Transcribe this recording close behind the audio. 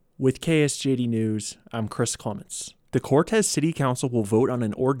With KSJD News, I'm Chris Clements. The Cortez City Council will vote on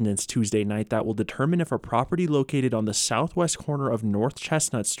an ordinance Tuesday night that will determine if a property located on the southwest corner of North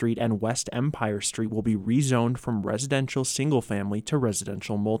Chestnut Street and West Empire Street will be rezoned from residential single-family to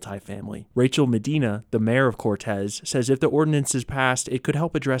residential multifamily. Rachel Medina, the mayor of Cortez, says if the ordinance is passed, it could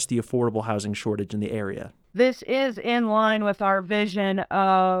help address the affordable housing shortage in the area. This is in line with our vision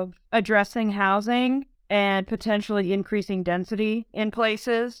of addressing housing and potentially increasing density in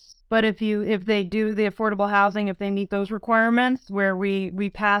places. But if they do the affordable housing, if they meet those requirements where we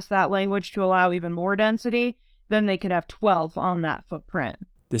pass that language to allow even more density, then they could have 12 on that footprint.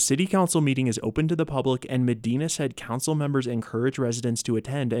 The city council meeting is open to the public, and Medina said council members encourage residents to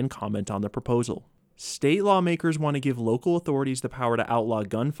attend and comment on the proposal. State lawmakers want to give local authorities the power to outlaw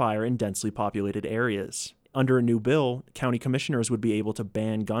gunfire in densely populated areas. Under a new bill, county commissioners would be able to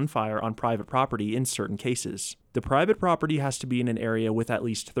ban gunfire on private property in certain cases. The private property has to be in an area with at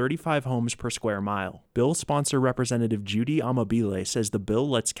least 35 homes per square mile. Bill sponsor Representative Judy Amabile says the bill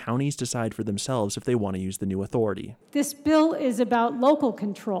lets counties decide for themselves if they want to use the new authority. This bill is about local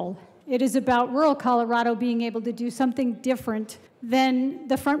control. It is about rural Colorado being able to do something different than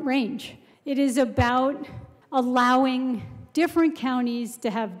the Front Range. It is about allowing different counties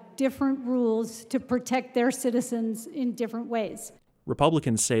to have different rules to protect their citizens in different ways.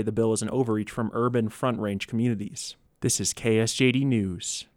 Republicans say the bill is an overreach from urban Front Range communities. This is KSJD News.